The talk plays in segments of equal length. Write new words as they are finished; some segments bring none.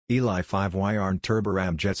ELI5 aren't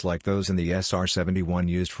turboramjets like those in the SR-71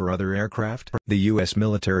 used for other aircraft? The U.S.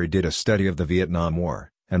 military did a study of the Vietnam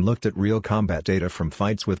War, and looked at real combat data from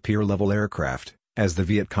fights with peer-level aircraft, as the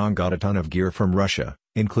Viet Cong got a ton of gear from Russia,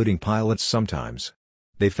 including pilots sometimes.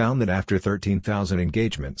 They found that after 13,000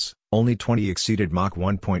 engagements, only 20 exceeded Mach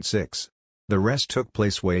 1.6. The rest took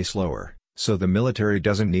place way slower, so the military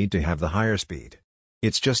doesn't need to have the higher speed.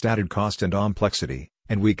 It's just added cost and complexity,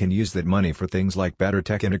 and we can use that money for things like better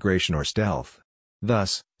tech integration or stealth.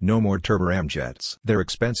 Thus, no more turboramjets. They're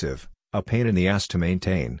expensive, a pain in the ass to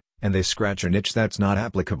maintain, and they scratch a niche that's not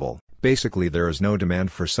applicable. Basically, there is no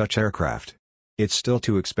demand for such aircraft. It's still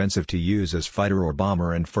too expensive to use as fighter or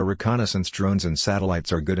bomber, and for reconnaissance drones and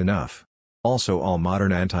satellites are good enough. Also, all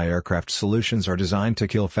modern anti-aircraft solutions are designed to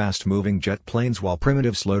kill fast-moving jet planes, while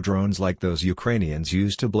primitive slow drones like those Ukrainians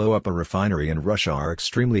used to blow up a refinery in Russia are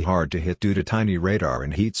extremely hard to hit due to tiny radar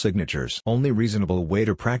and heat signatures. Only reasonable way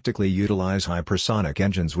to practically utilize hypersonic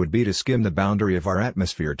engines would be to skim the boundary of our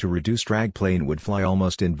atmosphere to reduce drag. Plane would fly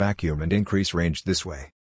almost in vacuum and increase range this way.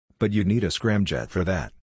 But you'd need a scramjet for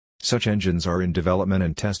that. Such engines are in development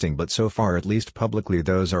and testing, but so far, at least publicly,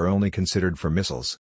 those are only considered for missiles.